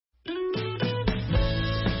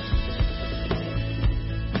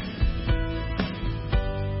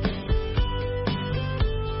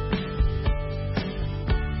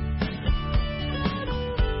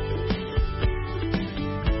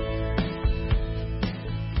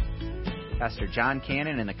Pastor John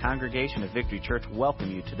Cannon and the congregation of Victory Church welcome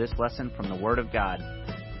you to this lesson from the Word of God.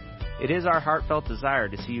 It is our heartfelt desire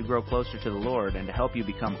to see you grow closer to the Lord and to help you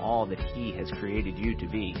become all that He has created you to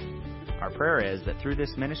be. Our prayer is that through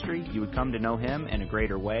this ministry you would come to know Him in a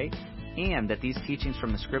greater way, and that these teachings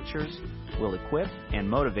from the Scriptures will equip and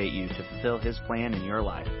motivate you to fulfill His plan in your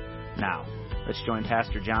life. Now, let's join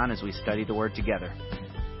Pastor John as we study the Word together.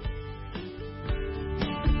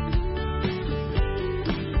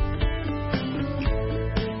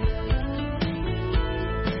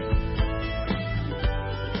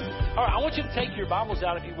 All right, I want you to take your Bibles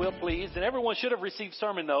out, if you will, please. And everyone should have received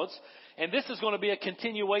sermon notes. And this is going to be a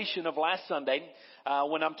continuation of last Sunday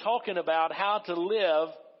when I'm talking about how to live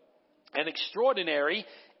an extraordinary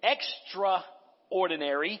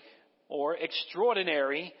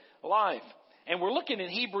life. And we're looking in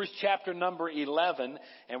Hebrews chapter number 11,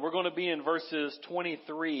 and we're going to be in verses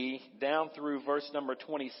 23 down through verse number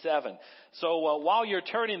 27. So while you're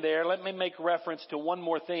turning there, let me make reference to one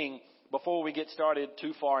more thing before we get started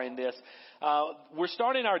too far in this. We're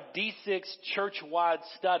starting our D6 church-wide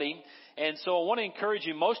study, and so I want to encourage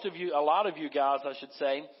you, a lot of you guys, I should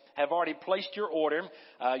say, have already placed your order.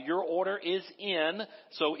 Your order is in.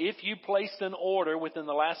 So if you placed an order within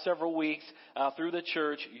the last several weeks through the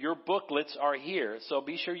church, your booklets are here. So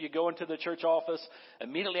be sure you go into the church office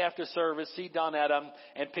immediately after service, see Don Adam,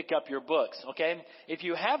 and pick up your books. Okay? If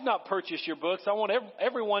you have not purchased your books, I want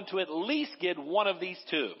everyone to at least get one of these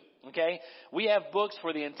two. Okay, we have books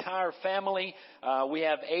for the entire family. We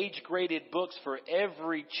have age-graded books for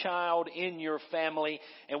every child in your family.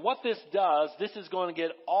 And what this does, this is going to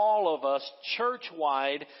get all of us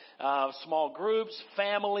church-wide, small groups,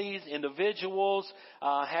 families, individuals,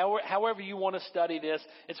 however you want to study this.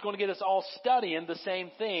 It's going to get us all studying the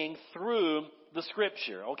same thing through the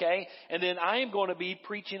Scripture, okay? And then I am going to be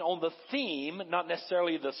preaching on the theme, not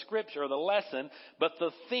necessarily the Scripture or the lesson, but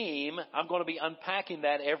the theme. I'm going to be unpacking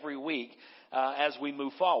that every week as we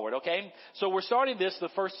move forward, okay? So we're starting this the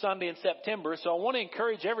first Sunday in September, so I want to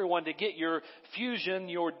encourage everyone to get your Fusion,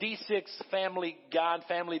 your D6 Family Guide,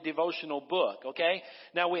 Family Devotional book, okay?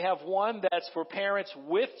 Now we have one that's for parents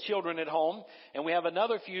with children at home, and we have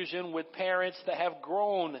another Fusion with parents that have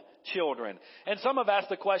grown children. And some have asked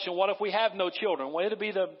the question, what if we have no children? Well, it'll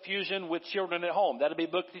be the Fusion with children at home. That'll be a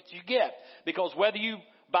book that you get, because whether you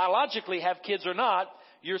biologically have kids or not,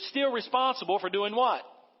 you're still responsible for doing what?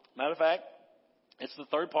 Matter of fact, it's the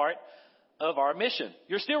third part of our mission.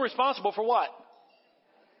 You're still responsible for what?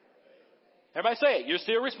 Everybody say it. You're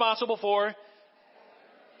still responsible for?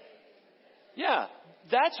 Yeah.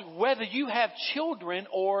 That's whether you have children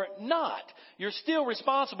or not. You're still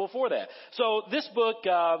responsible for that. So this book,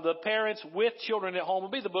 The Parents with Children at Home,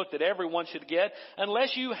 will be the book that everyone should get,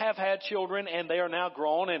 unless you have had children and they are now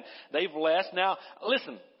grown and they've left. Now,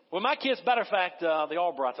 listen. Well, my kids, matter of fact, the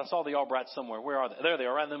Albrights, I saw the Albrights somewhere. Where are they? There they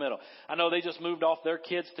are, right in the middle. I know they just moved off their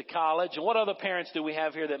kids to college. And what other parents do we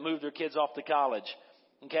have here that moved their kids off to college?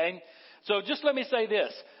 Okay? So just let me say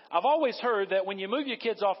this. I've always heard that when you move your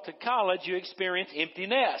kids off to college, you experience empty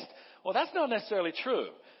nest. Well, that's not necessarily true,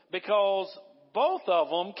 because both of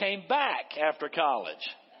them came back after college.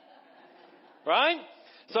 Right?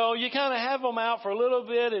 So you kind of have them out for a little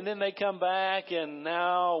bit, and then they come back, and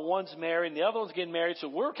now one's married and the other one's getting married. So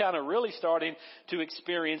we're kind of really starting to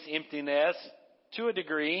experience emptiness to a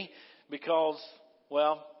degree because,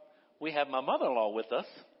 well, we have my mother-in-law with us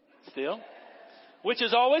still, which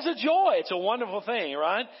is always a joy. It's a wonderful thing,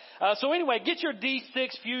 right? So anyway, get your D6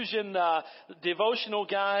 Fusion devotional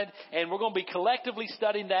guide, and we're going to be collectively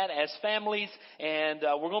studying that as families, and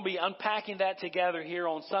we're going to be unpacking that together here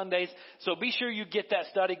on Sundays. So be sure you get that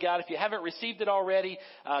study guide. If you haven't received it already,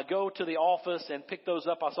 go to the office and pick those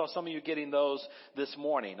up. I saw some of you getting those this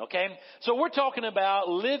morning, okay? So we're talking about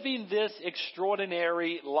living this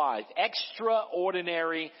extraordinary life,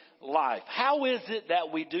 extraordinary life. How is it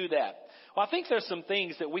that we do that? Well, I think there's some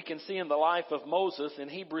things that we can see in the life of Moses in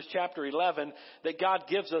Hebrews chapter 11 that God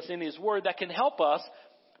gives us in His Word that can help us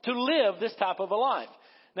to live this type of a life.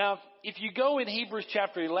 Now, if you go in Hebrews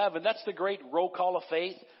chapter 11, that's the great roll call of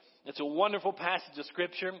faith. It's a wonderful passage of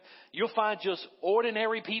Scripture. You'll find just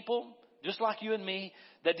ordinary people, just like you and me,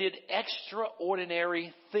 that did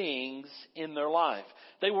extraordinary things in their life.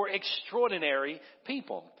 They were extraordinary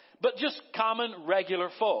people, but just common, regular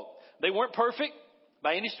folk. They weren't perfect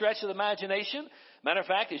by any stretch of the imagination. Matter of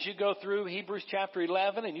fact, as you go through Hebrews chapter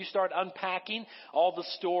 11 and you start unpacking all the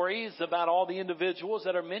stories about all the individuals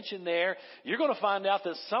that are mentioned there, you're going to find out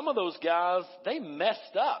that some of those guys, they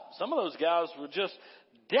messed up. Some of those guys were just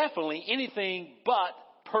definitely anything but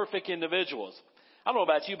perfect individuals. I don't know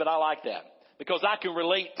about you, but I like that. because I can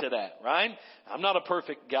relate to that, right? I'm not a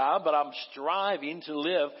perfect guy, but I'm striving to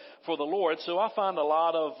live for the Lord. So I find a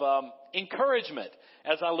lot of encouragement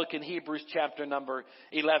as I look in Hebrews chapter number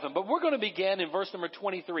 11. But we're going to begin in verse number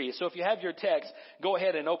 23. So if you have your text, go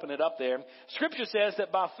ahead and open it up there. Scripture says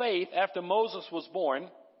that by faith, after Moses was born,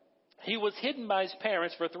 he was hidden by his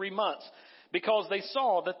parents for 3 months because they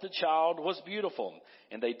saw that the child was beautiful,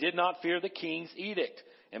 and they did not fear the king's edict.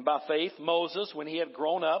 And by faith, Moses, when he had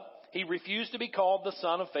grown up, he refused to be called the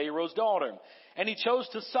son of Pharaoh's daughter. And he chose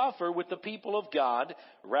to suffer with the people of God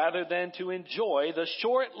rather than to enjoy the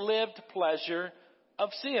short-lived pleasure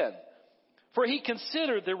of sin. For he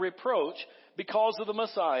considered the reproach because of the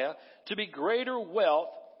Messiah to be greater wealth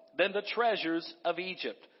than the treasures of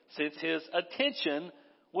Egypt, since his attention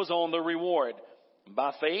was on the reward.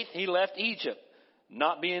 By faith, he left Egypt,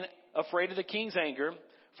 not being afraid of the king's anger,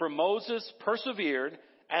 for Moses persevered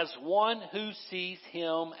as one who sees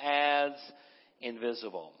him as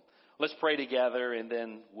invisible. Let's pray together and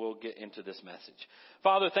then we'll get into this message.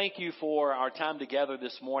 Father, thank you for our time together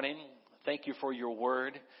this morning. Thank you for your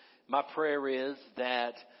word. My prayer is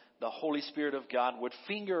that the Holy Spirit of God would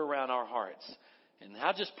finger around our hearts. And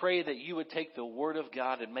I just pray that you would take the word of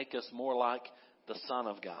God and make us more like the Son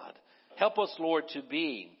of God. Help us, Lord, to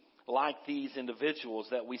be like these individuals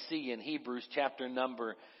that we see in Hebrews chapter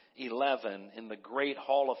number 11 in the great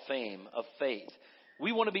hall of fame of faith.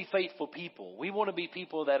 We want to be faithful people. We want to be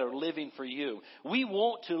people that are living for you. We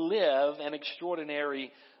want to live an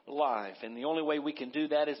extraordinary life. And the only way we can do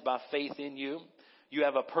that is by faith in you. You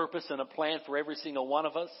have a purpose and a plan for every single one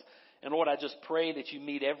of us. And Lord, I just pray that you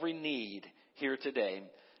meet every need here today.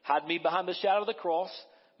 Hide me behind the shadow of the cross.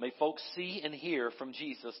 May folks see and hear from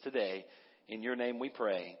Jesus today. In your name we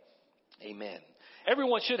pray. Amen.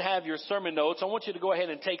 Everyone should have your sermon notes. I want you to go ahead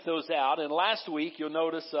and take those out. And last week, you'll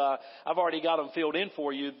notice I've already got them filled in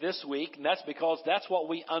for you this week. And that's because that's what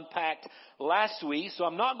we unpacked last week. So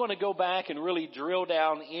I'm not going to go back and really drill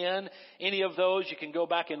down in any of those. You can go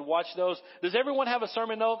back and watch those. Does everyone have a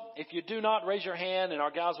sermon note? If you do not, raise your hand and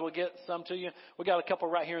our guys will get some to you. We got a couple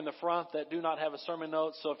right here in the front that do not have a sermon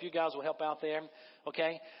note. So if you guys will help out there.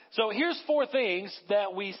 Okay. So here's 4 things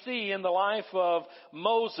that we see in the life of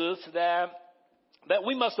Moses that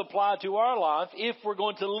we must apply to our life if we're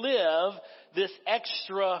going to live this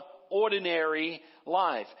extraordinary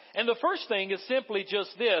life. And the first thing is simply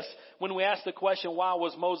just this. When we ask the question, why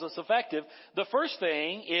was Moses effective? The first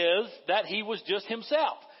thing is that he was just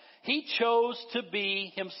himself. He chose to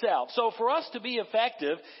be himself. So for us to be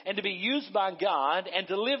effective and to be used by God and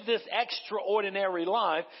to live this extraordinary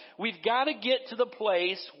life, we've got to get to the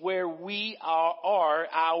place where we are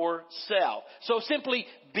ourselves. So simply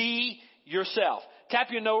be yourself. Tap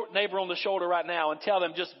your neighbor on the shoulder right now and tell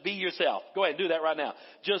them, just be yourself. Go ahead and do that right now.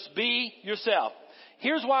 Just be yourself.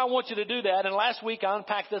 Here's why I want you to do that. And last week I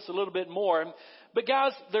unpacked this a little bit more. But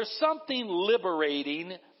guys, there's something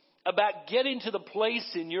liberating about getting to the place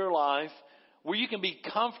in your life where you can be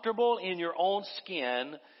comfortable in your own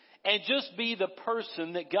skin and just be the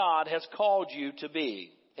person that God has called you to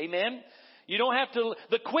be. Amen? You don't have to.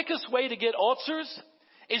 The quickest way to get ulcers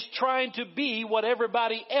is trying to be what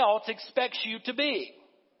everybody else expects you to be.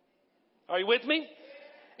 Are you with me?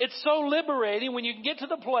 It's so liberating when you can get to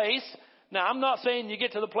the place. Now, I'm not saying you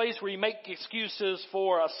get to the place where you make excuses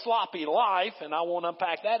for a sloppy life, and I won't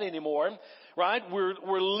unpack that anymore, right?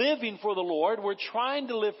 We're living for the Lord. We're trying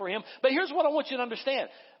to live for Him. But here's what I want you to understand.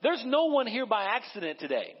 There's no one here by accident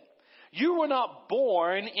today. You were not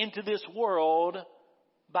born into this world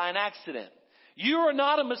by an accident. You are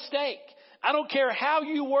not a mistake. I don't care how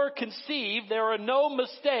you were conceived, there are no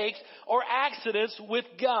mistakes or accidents with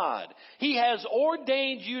God. He has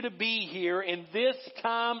ordained you to be here in this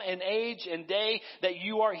time and age and day that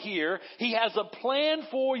you are here. He has a plan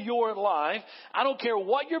for your life. I don't care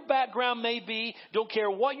what your background may be. Don't care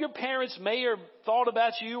what your parents may have thought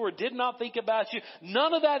about you or did not think about you.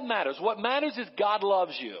 None of that matters. What matters is God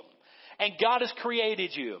loves you. And God has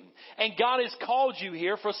created you. And God has called you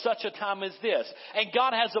here for such a time as this. And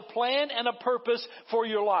God has a plan and a purpose for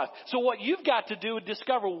your life. So what you've got to do is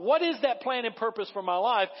discover what is that plan and purpose for my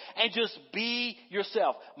life and just be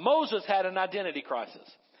yourself. Moses had an identity crisis.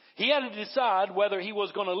 He had to decide whether he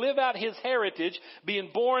was going to live out his heritage,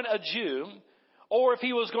 being born a Jew, or if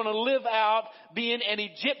he was going to live out being an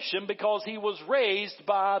Egyptian because he was raised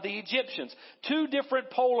by the Egyptians. 2 different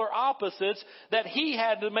polar opposites that he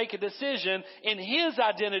had to make a decision in his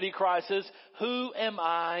identity crisis. Who am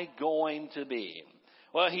I going to be?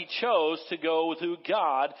 Well, he chose to go with who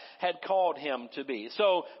God had called him to be.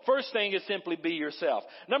 So first thing is simply be yourself.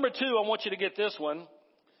 Number 2, I want you to get this one.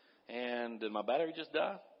 And did my battery just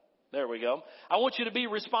die? There we go. I want you to be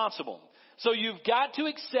responsible. So you've got to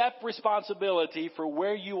accept responsibility for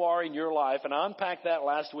where you are in your life. And I unpacked that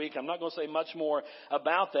last week. I'm not going to say much more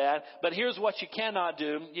about that. But here's what you cannot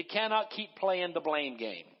do. You cannot keep playing the blame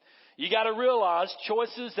game. You got to realize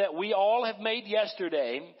choices that we all have made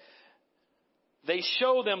yesterday, they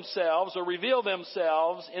show themselves or reveal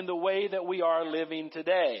themselves in the way that we are living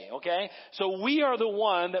today, okay? So we are the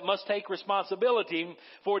one that must take responsibility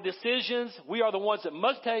for decisions. We are the ones that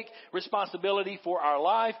must take responsibility for our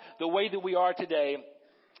life, the way that we are today.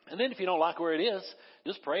 And then if you don't like where it is,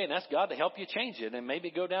 just pray and ask God to help you change it and maybe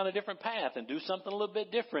go down a different path and do something a little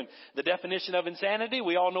bit different. The definition of insanity,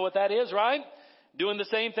 we all know what that is, right? Doing the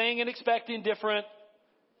same thing and expecting different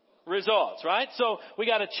results, right? So we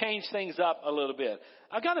got to change things up a little bit.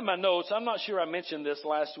 I got in my notes, I'm not sure I mentioned this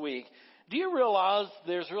last week. Do you realize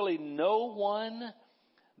there's really no one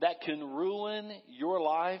that can ruin your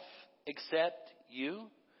life except you?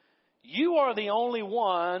 You are the only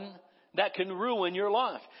one that can ruin your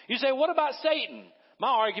life. You say, what about Satan? My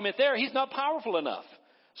argument there, he's not powerful enough.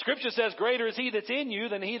 Scripture says greater is he that's in you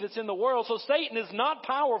than he that's in the world. So Satan is not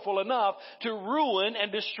powerful enough to ruin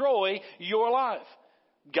and destroy your life.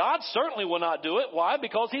 God certainly will not do it. Why?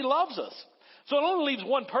 Because he loves us. So it only leaves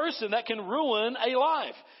one person that can ruin a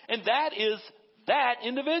life. And that is that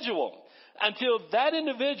individual. Until that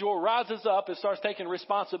individual rises up and starts taking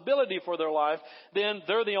responsibility for their life, then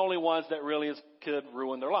they're the only ones that really could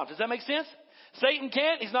ruin their life. Does that make sense? Satan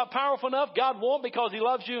can't. He's not powerful enough. God won't because he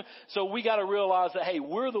loves you. So we got to realize that, hey,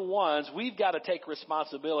 we're the ones. We've got to take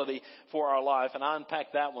responsibility for our life. And I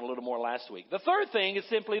unpacked that one a little more last week. The third thing is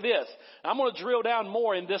simply this. I'm going to drill down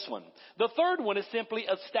more in this one. The third one is simply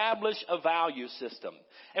establish a value system.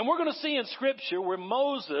 And we're going to see in Scripture where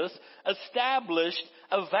Moses established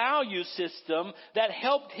a value system that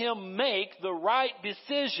helped him make the right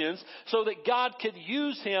decisions so that God could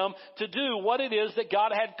use him to do what it is that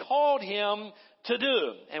God had called him to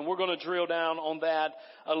do. And we're going to drill down on that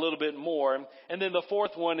a little bit more. And then the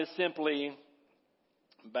fourth one is simply,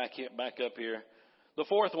 back up here. The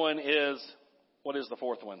fourth one is, what is the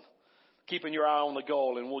fourth one? Keeping your eye on the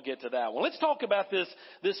goal, and we'll get to that one. Let's talk about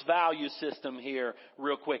this value system here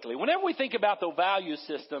real quickly. Whenever we think about the value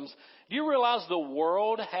systems, do you realize the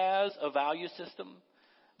world has a value system?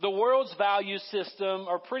 The world's value system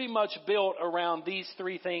are pretty much built around these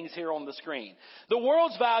three things here on the screen. The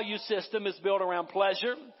world's value system is built around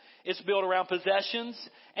pleasure, it's built around possessions,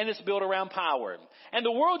 and it's built around power. And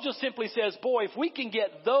the world just simply says, boy, if we can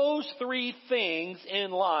get those three things in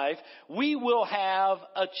life, we will have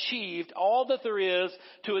achieved all that there is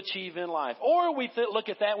to achieve in life. Or we look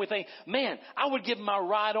at that and we think, man, I would give my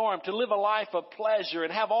right arm to live a life of pleasure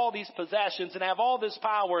and have all these possessions and have all this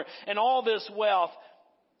power and all this wealth.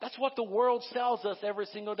 That's what the world sells us every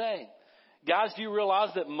single day. Guys, do you realize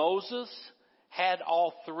that Moses had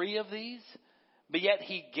all three of these, but yet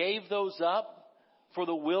he gave those up for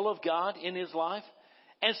the will of God in his life?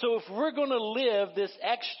 And so if we're going to live this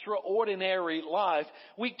extraordinary life,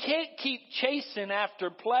 we can't keep chasing after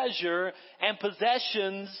pleasure and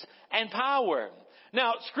possessions and power.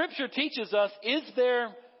 Now, Scripture teaches us, is there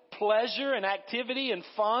pleasure and activity and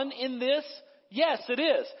fun in this? Yes, it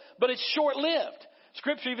is. But it's short-lived.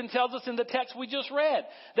 Scripture even tells us in the text we just read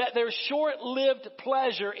that there's short-lived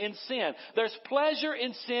pleasure in sin. There's pleasure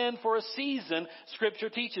in sin for a season, Scripture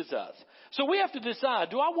teaches us. So we have to decide,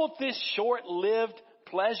 do I want this short-lived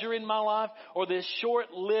pleasure in my life or this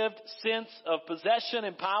short-lived sense of possession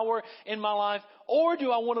and power in my life? Or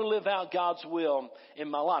do I want to live out God's will in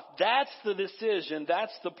my life? That's the decision.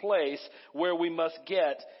 That's the place where we must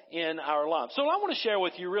get in our lives. So I want to share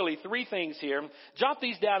with you really three things here. Jot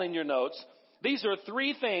these down in your notes. These are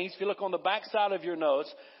three things, if you look on the back side of your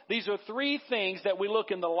notes, these are three things that we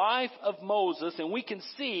look in the life of Moses and we can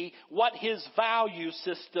see what his value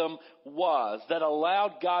system was that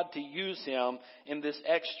allowed God to use him in this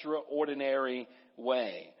extraordinary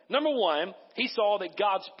way. Number one, he saw that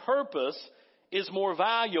God's purpose is more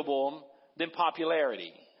valuable than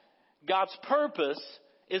popularity. God's purpose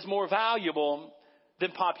is more valuable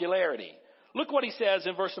than popularity. Look what he says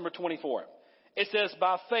in verse number 24. It says,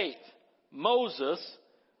 by faith, Moses,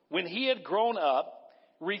 when he had grown up,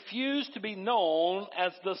 refused to be known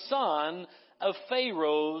as the son of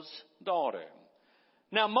Pharaoh's daughter.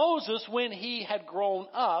 Now Moses, when he had grown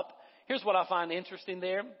up, here's what I find interesting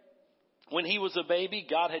there. When he was a baby,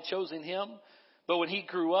 God had chosen him. But when he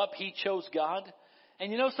grew up, he chose God.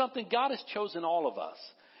 And you know something? God has chosen all of us.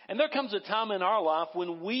 And there comes a time in our life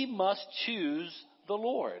when we must choose the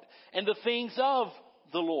Lord and the things of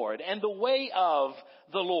the Lord and the way of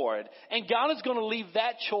the Lord. And God is going to leave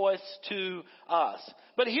that choice to us.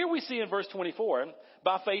 But here we see in verse 24,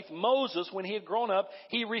 by faith Moses, when he had grown up,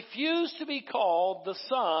 he refused to be called the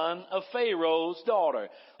son of Pharaoh's daughter.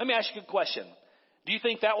 Let me ask you a question. Do you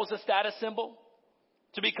think that was a status symbol?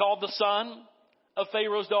 To be called the son of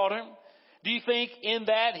Pharaoh's daughter? Do you think in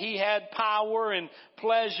that he had power and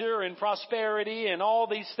pleasure and prosperity and all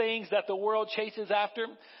these things that the world chases after?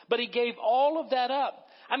 But he gave all of that up.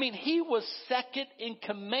 I mean, he was second in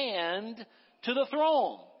command to the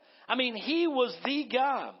throne. I mean, he was the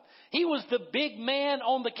guy. He was the big man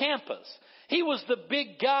on the campus. He was the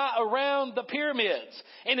big guy around the pyramids.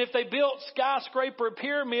 And if they built skyscraper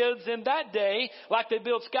pyramids in that day, like they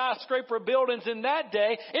built skyscraper buildings in that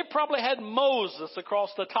day, it probably had Moses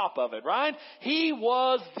across the top of it, right? He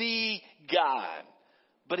was the guy.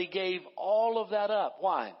 But he gave all of that up.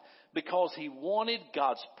 Why? Because he wanted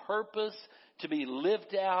God's purpose to be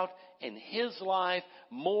lived out in his life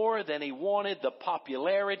more than he wanted the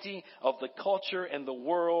popularity of the culture and the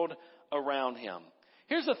world around him.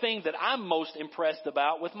 Here's the thing that I'm most impressed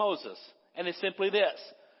about with Moses, and it's simply this.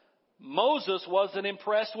 Moses wasn't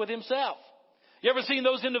impressed with himself. You ever seen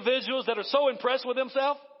those individuals that are so impressed with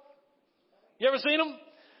themselves? You ever seen them?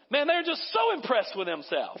 Man, they're just so impressed with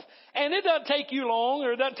themselves. And it doesn't take you long,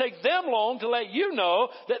 or it doesn't take them long to let you know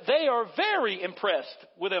that they are very impressed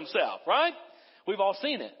with themselves, right? We've all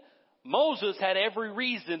seen it. Moses had every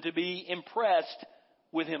reason to be impressed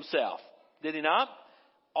with himself. Did he not?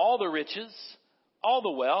 All the riches, all the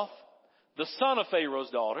wealth, the son of Pharaoh's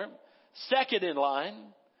daughter, second in line,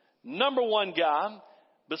 number one guy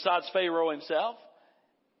besides Pharaoh himself,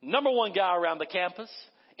 number one guy around the campus.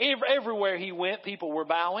 Everywhere he went, people were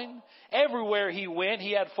bowing. Everywhere he went,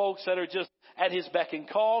 he had folks that are just at his beck and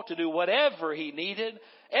call to do whatever he needed.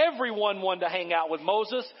 Everyone wanted to hang out with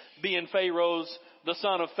Moses, being the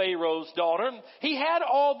son of Pharaoh's daughter. He had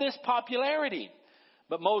all this popularity.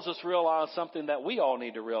 But Moses realized something that we all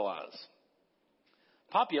need to realize.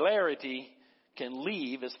 Popularity can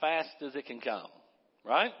leave as fast as it can come,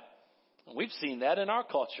 right? We've seen that in our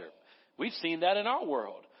culture. We've seen that in our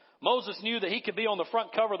world. Moses knew that he could be on the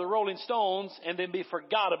front cover of the Rolling Stones and then be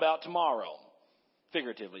forgot about tomorrow.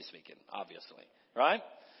 Figuratively speaking, obviously, right?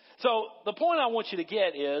 So the point I want you to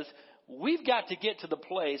get is we've got to get to the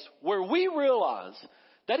place where we realize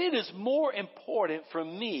that it is more important for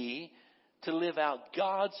me to live out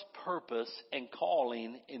God's purpose and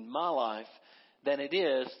calling in my life than it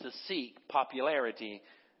is to seek popularity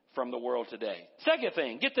from the world today. Second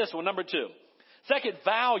thing, get this one, number 2. Second,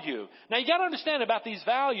 value. Now you got to understand about these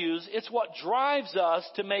values, it's what drives us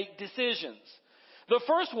to make decisions. The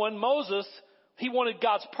first one, Moses, he wanted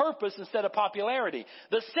God's purpose instead of popularity.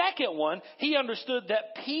 The second one, he understood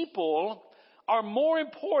that people are more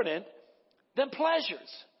important than pleasures.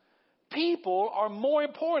 People are more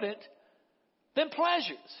important than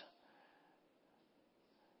pleasures.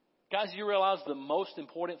 Guys, you realize the most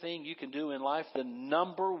important thing you can do in life, the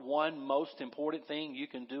number one most important thing you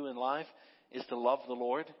can do in life is to love the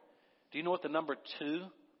Lord? Do you know what the number 2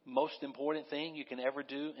 most important thing you can ever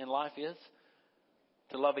do in life is?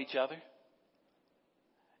 To love each other.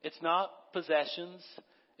 It's not possessions.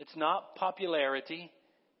 It's not popularity.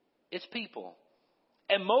 It's people.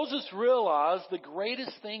 And Moses realized the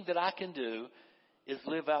greatest thing that I can do is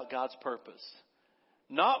live out God's purpose.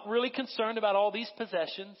 Not really concerned about all these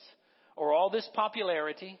possessions or all this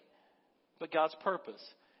popularity, but God's purpose.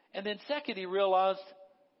 And then second, he realized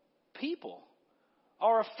people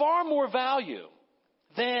are of far more value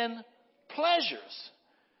than pleasures.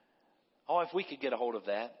 Oh, if we could get a hold of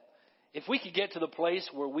that. If we could get to the place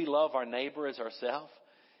where we love our neighbor as ourselves.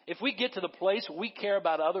 If we get to the place where we care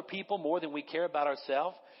about other people more than we care about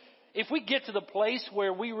ourselves. If we get to the place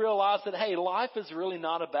where we realize that, hey, life is really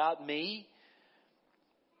not about me.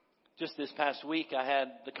 Just this past week, I had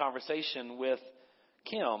the conversation with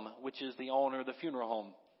Kim, which is the owner of the funeral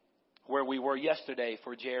home, where we were yesterday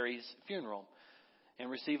for Jerry's funeral and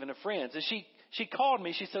receiving of friends. And she called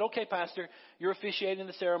me. She said, okay, Pastor, you're officiating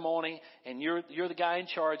the ceremony and you're the guy in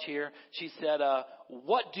charge here. She said,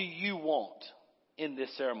 what do you want in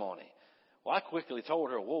this ceremony? Well, I quickly told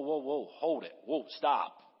her, whoa, hold it. Whoa,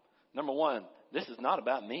 stop. Number one, this is not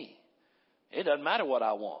about me. It doesn't matter what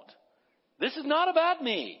I want. This is not about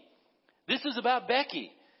me. This is about Becky.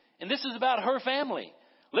 And this is about her family.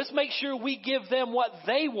 Let's make sure we give them what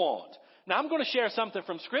they want. Now, I'm going to share something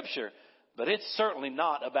from Scripture, but it's certainly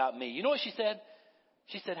not about me. You know what she said?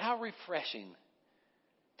 She said, how refreshing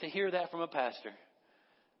to hear that from a pastor,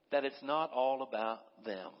 that it's not all about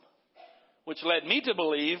them. Which led me to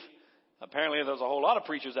believe, apparently there's a whole lot of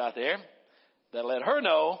preachers out there that let her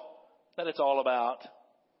know that it's all about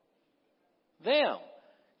them.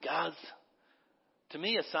 Guys, to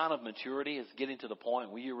me, a sign of maturity is getting to the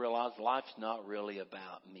point where you realize life's not really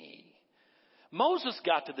about me. Moses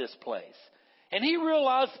got to this place. And he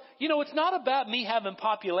realized, it's not about me having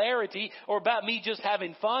popularity or about me just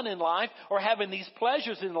having fun in life or having these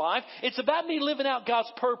pleasures in life. It's about me living out God's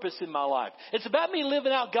purpose in my life. It's about me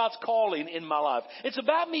living out God's calling in my life. It's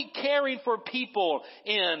about me caring for people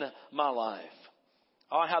in my life.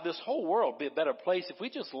 Oh, how this whole world would be a better place if we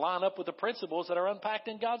just line up with the principles that are unpacked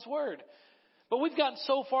in God's Word. But we've gotten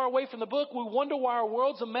so far away from the book, we wonder why our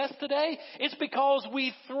world's a mess today. It's because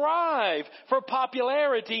we thrive for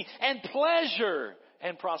popularity and pleasure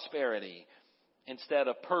and prosperity instead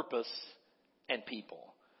of purpose and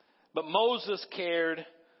people. But Moses cared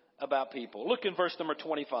about people. Look in verse number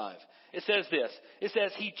 25. It says this. It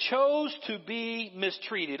says, he chose to be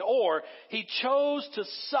mistreated, or he chose to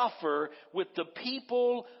suffer with the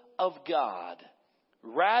people of God,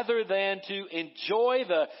 rather than to enjoy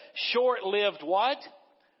the short-lived what?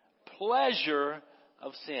 Pleasure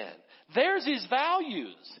of sin. There's his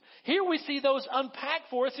values. Here we see those unpacked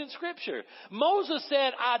for us in Scripture. Moses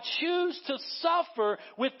said, I choose to suffer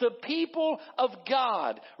with the people of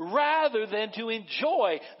God rather than to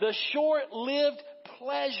enjoy the short-lived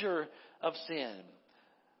pleasure of sin.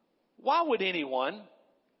 Why would anyone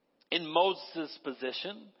in Moses'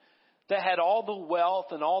 position that had all the wealth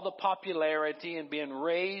and all the popularity and being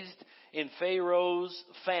raised in Pharaoh's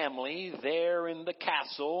family there in the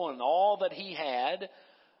castle and all that he had,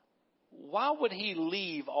 why would he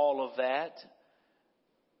leave all of that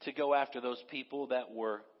to go after those people that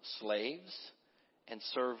were slaves and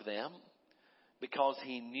serve them? Because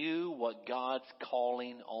he knew what God's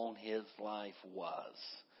calling on his life was.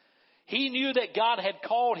 He knew that God had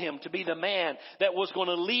called him to be the man that was going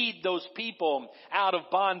to lead those people out of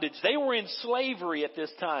bondage. They were in slavery at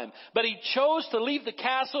this time, but he chose to leave the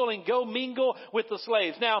castle and go mingle with the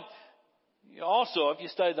slaves. Now, also, if you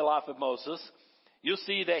study the life of Moses, you'll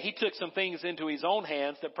see that he took some things into his own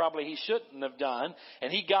hands that probably he shouldn't have done.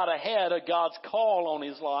 And he got ahead of God's call on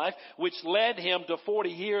his life, which led him to 40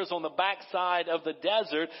 years on the backside of the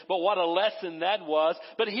desert. But what a lesson that was.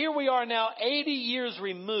 But here we are now 80 years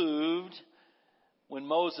removed when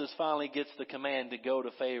Moses finally gets the command to go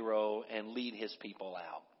to Pharaoh and lead his people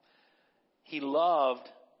out. He loved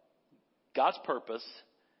God's purpose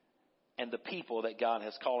and the people that God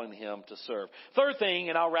has calling him to serve. Third thing,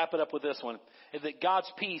 and I'll wrap it up with this one, is that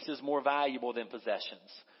God's peace is more valuable than possessions.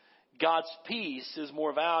 God's peace is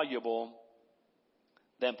more valuable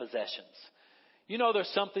than possessions.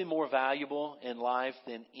 There's something more valuable in life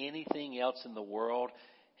than anything else in the world,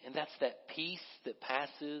 and that's that peace that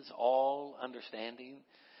passes all understanding.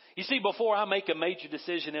 You see, before I make a major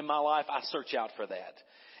decision in my life, I search out for that.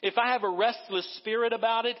 If I have a restless spirit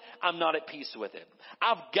about it, I'm not at peace with it.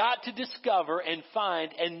 I've got to discover and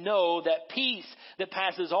find and know that peace that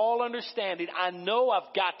passes all understanding. I know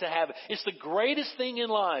I've got to have it. It's the greatest thing in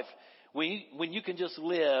life when you can just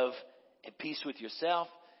live at peace with yourself,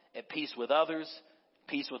 at peace with others,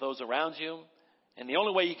 peace with those around you. And the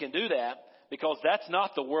only way you can do that, because that's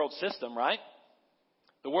not the world system, right?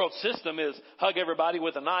 The world system is hug everybody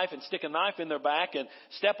with a knife and stick a knife in their back and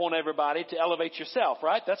step on everybody to elevate yourself,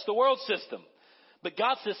 right? That's the world system. But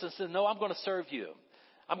God's system says, no, I'm going to serve you.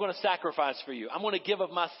 I'm going to sacrifice for you. I'm going to give of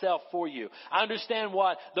myself for you. I understand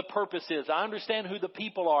what the purpose is. I understand who the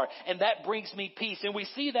people are. And that brings me peace. And we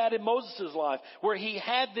see that in Moses' life where he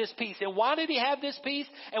had this peace. And why did he have this peace?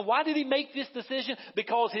 And why did he make this decision?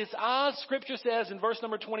 Because his eyes, Scripture says in verse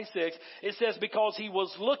number 26, it says because he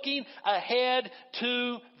was looking ahead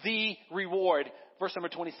to the reward. Verse number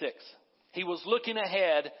 26. He was looking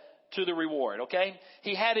ahead to the reward, okay?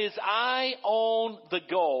 He had his eye on the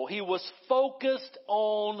goal. He was focused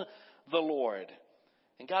on the Lord.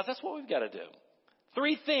 And guys, that's what we've got to do.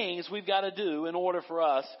 3 things we've got to do in order for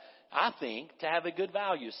us, I think, to have a good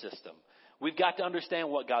value system. We've got to understand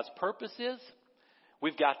what God's purpose is.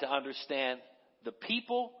 We've got to understand the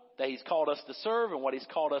people that he's called us to serve and what he's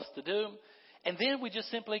called us to do. And then we just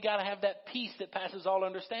simply got to have that peace that passes all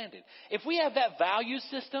understanding. If we have that value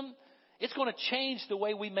system, it's going to change the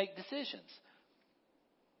way we make decisions.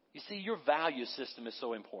 You see, your value system is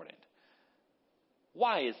so important.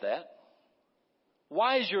 Why is that?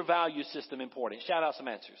 Why is your value system important? Shout out some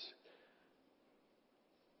answers.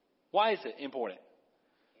 Why is it important?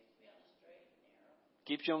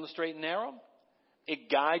 Keeps you on the straight and narrow. It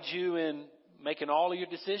guides you in making all of your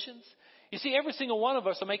decisions. You see, every single one of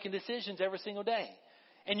us are making decisions every single day.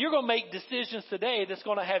 And you're going to make decisions today that's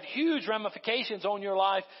going to have huge ramifications on your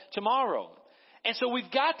life tomorrow. And so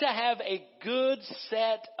we've got to have a good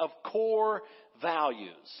set of core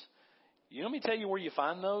values. You want me to tell you where you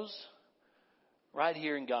find those? right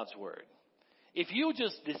here in God's Word. If you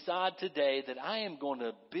just decide today that I am going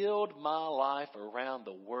to build my life around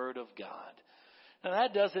the Word of God. Now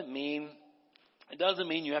that doesn't mean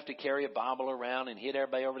you have to carry a Bible around and hit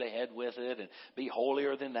everybody over the head with it and be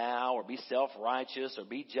holier than thou or be self-righteous or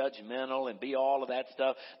be judgmental and be all of that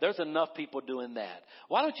stuff. There's enough people doing that.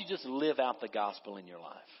 Why don't you just live out the gospel in your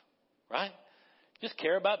life? Right? Just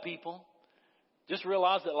care about people. Just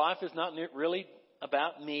realize that life is not really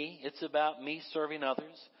about me. It's about me serving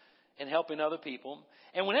others and helping other people.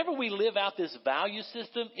 And whenever we live out this value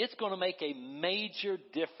system, it's going to make a major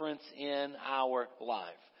difference in our life.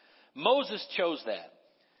 Moses chose that.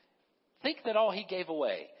 Think that all he gave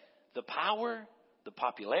away, the power, the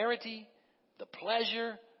popularity, the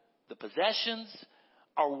pleasure, the possessions.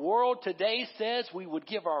 Our world today says we would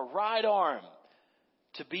give our right arm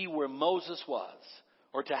to be where Moses was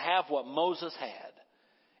or to have what Moses had.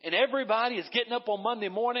 And everybody is getting up on Monday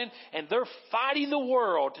morning and they're fighting the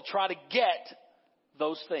world to try to get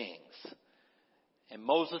those things. And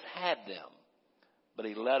Moses had them, but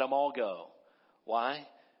he let them all go. Why?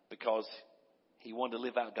 Because he wanted to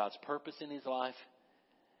live out God's purpose in his life,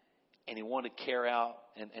 and he wanted to care out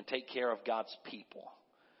and take care of God's people.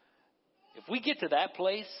 If we get to that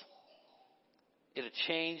place, it'll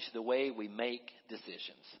change the way we make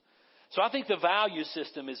decisions. So I think the value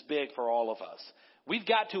system is big for all of us. We've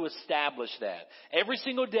got to establish that. Every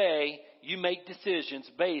single day, you make decisions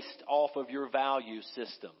based off of your value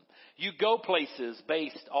system. You go places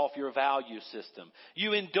based off your value system.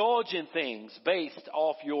 You indulge in things based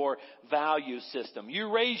off your value system.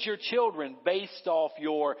 You raise your children based off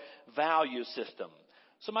your value system.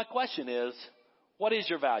 So my question is, what is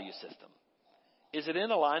your value system? Is it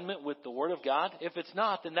in alignment with the Word of God? If it's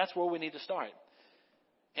not, then that's where we need to start.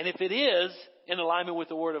 And if it is in alignment with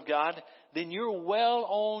the Word of God, then you're well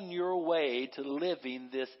on your way to living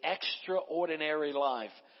this extraordinary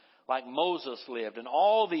life like Moses lived, and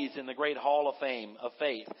all these in the great hall of fame of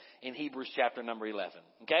faith in Hebrews chapter number 11.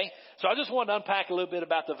 Okay? So I just want to unpack a little bit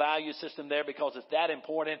about the value system there because it's that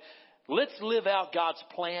important. Let's live out God's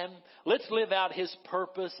plan. Let's live out His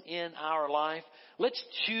purpose in our life. Let's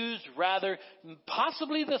choose rather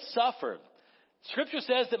possibly the suffer. Scripture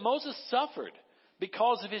says that Moses suffered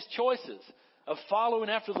because of his choices of following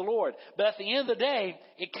after the Lord. But at the end of the day,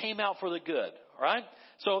 it came out for the good. All right?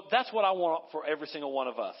 So that's what I want for every single one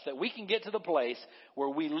of us, that we can get to the place where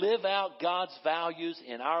we live out God's values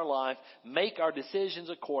in our life, make our decisions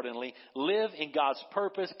accordingly, live in God's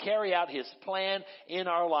purpose, carry out His plan in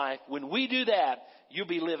our life. When we do that, you'll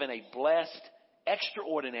be living a blessed,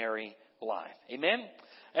 extraordinary life. Amen?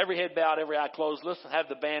 Every head bowed, every eye closed. Let's have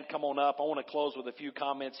the band come on up. I want to close with a few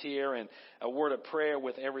comments here and a word of prayer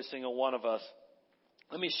with every single one of us.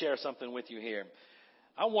 Let me share something with you here.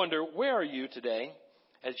 I wonder, where are you today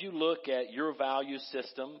as you look at your value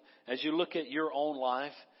system, as you look at your own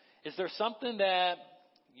life? Is there something that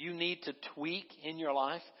you need to tweak in your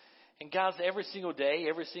life? And guys, every single day,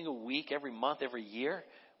 every single week, every month, every year,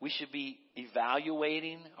 we should be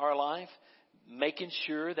evaluating our life, making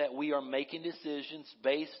sure that we are making decisions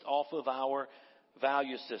based off of our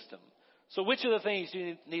value system. So which of the things do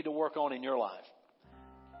you need to work on in your life?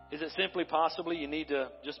 Is it simply possibly you need to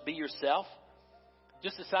just be yourself?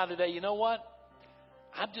 Just decide today, you know what?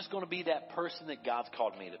 I'm just going to be that person that God's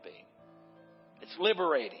called me to be. It's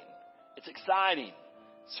liberating. It's exciting.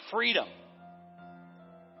 It's freedom.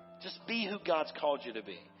 Just be who God's called you to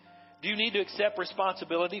be. Do you need to accept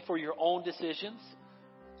responsibility for your own decisions?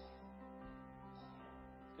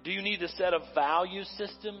 Do you need to set a value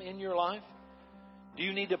system in your life? Do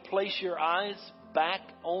you need to place your eyes back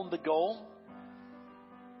on the goal?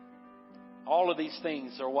 All of these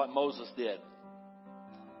things are what Moses did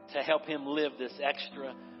to help him live this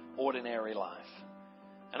extraordinary life.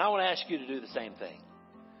 And I want to ask you to do the same thing.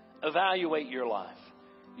 Evaluate your life.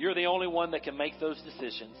 You're the only one that can make those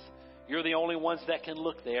decisions. You're the only ones that can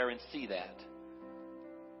look there and see that.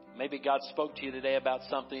 Maybe God spoke to you today about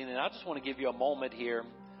something, and I just want to give you a moment here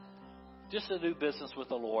just to do business with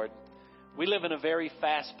the Lord. We live in a very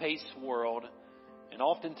fast-paced world, and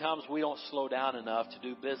oftentimes we don't slow down enough to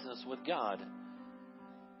do business with God.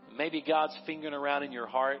 Maybe God's fingering around in your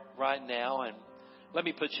heart right now, and let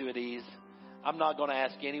me put you at ease. I'm not going to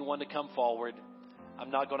ask anyone to come forward.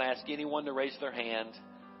 I'm not going to ask anyone to raise their hand.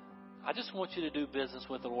 I just want you to do business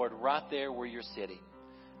with the Lord right there where you're sitting.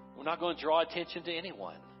 We're not going to draw attention to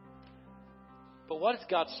anyone. But what has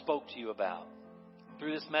God spoke to you about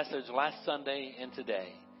through this message last Sunday and today?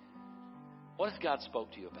 What has God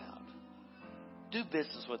spoke to you about? Do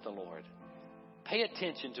business with the Lord. Pay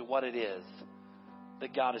attention to what it is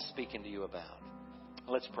that God is speaking to you about.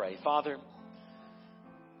 Let's pray. Father,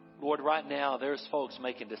 Lord, right now there's folks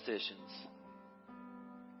making decisions.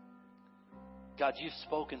 God, you've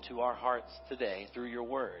spoken to our hearts today through your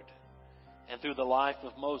word and through the life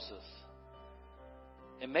of Moses.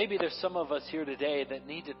 And maybe there's some of us here today that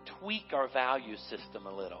need to tweak our value system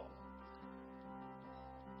a little.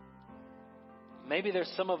 Maybe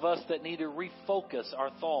there's some of us that need to refocus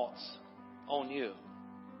our thoughts on you.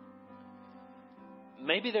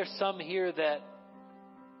 Maybe there's some here that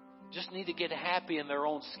just need to get happy in their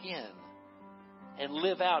own skin and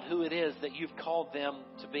live out who it is that you've called them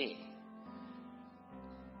to be.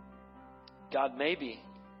 God, maybe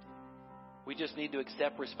we just need to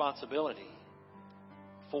accept responsibility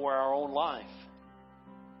for our own life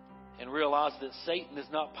and realize that Satan is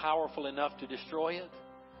not powerful enough to destroy it.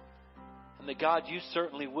 And that, God, you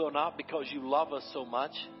certainly will not, because you love us so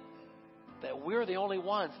much, that we're the only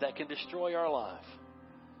ones that can destroy our life.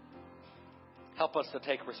 Help us to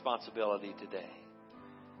take responsibility today.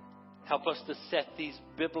 Help us to set these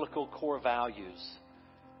biblical core values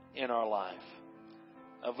in our life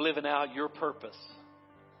of living out your purpose,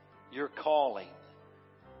 your calling,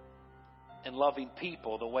 and loving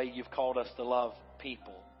people the way you've called us to love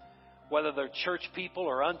people. Whether they're church people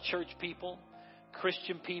or unchurched people,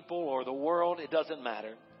 Christian people or the world, it doesn't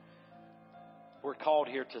matter. We're called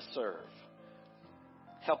here to serve.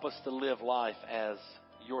 Help us to live life as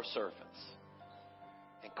your servants.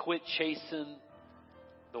 And quit chasing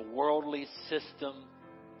the worldly system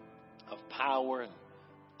of power and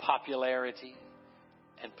popularity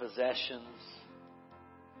and possessions.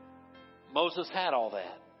 Moses had all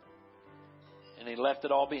that. And he left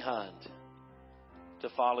it all behind to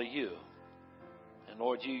follow you. And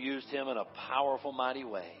Lord, you used him in a powerful, mighty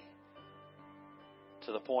way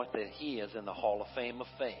to the point that he is in the Hall of Fame of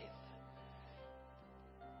faith.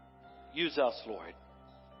 Use us, Lord.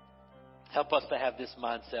 Help us to have this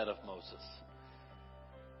mindset of Moses.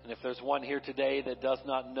 And if there's one here today that does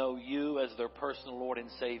not know you as their personal Lord and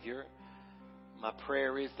Savior, my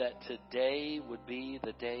prayer is that today would be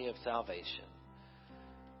the day of salvation.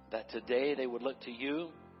 That today they would look to you,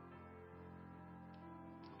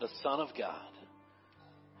 the Son of God,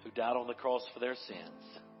 who died on the cross for their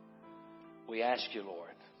sins. We ask you,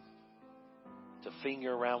 Lord, to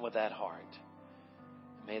finger around with that heart.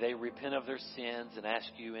 May they repent of their sins and ask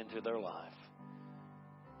you into their life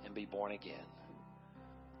and be born again.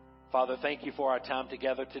 Father, thank you for our time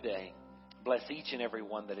together today. Bless each and every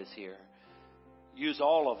one that is here. Use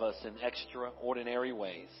all of us in extraordinary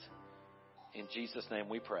ways. In Jesus' name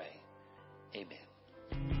we pray. Amen.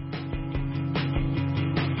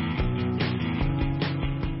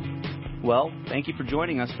 Well, thank you for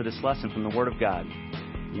joining us for this lesson from the Word of God.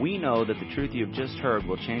 We know that the truth you have just heard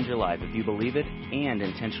will change your life if you believe it and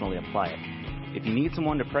intentionally apply it. If you need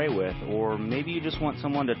someone to pray with, or maybe you just want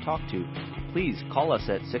someone to talk to, please call us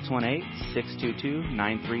at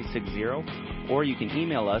 618-622-9360, or you can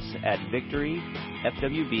email us at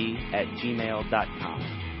victoryfwb@gmail.com.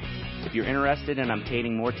 If you're interested in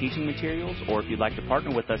obtaining more teaching materials, or if you'd like to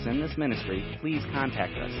partner with us in this ministry, please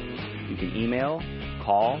contact us. You can email,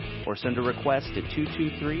 call, or send a request to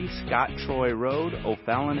 223 Scott Troy Road,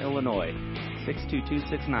 O'Fallon, Illinois,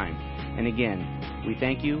 62269. And again, we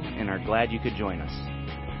thank you and are glad you could join us.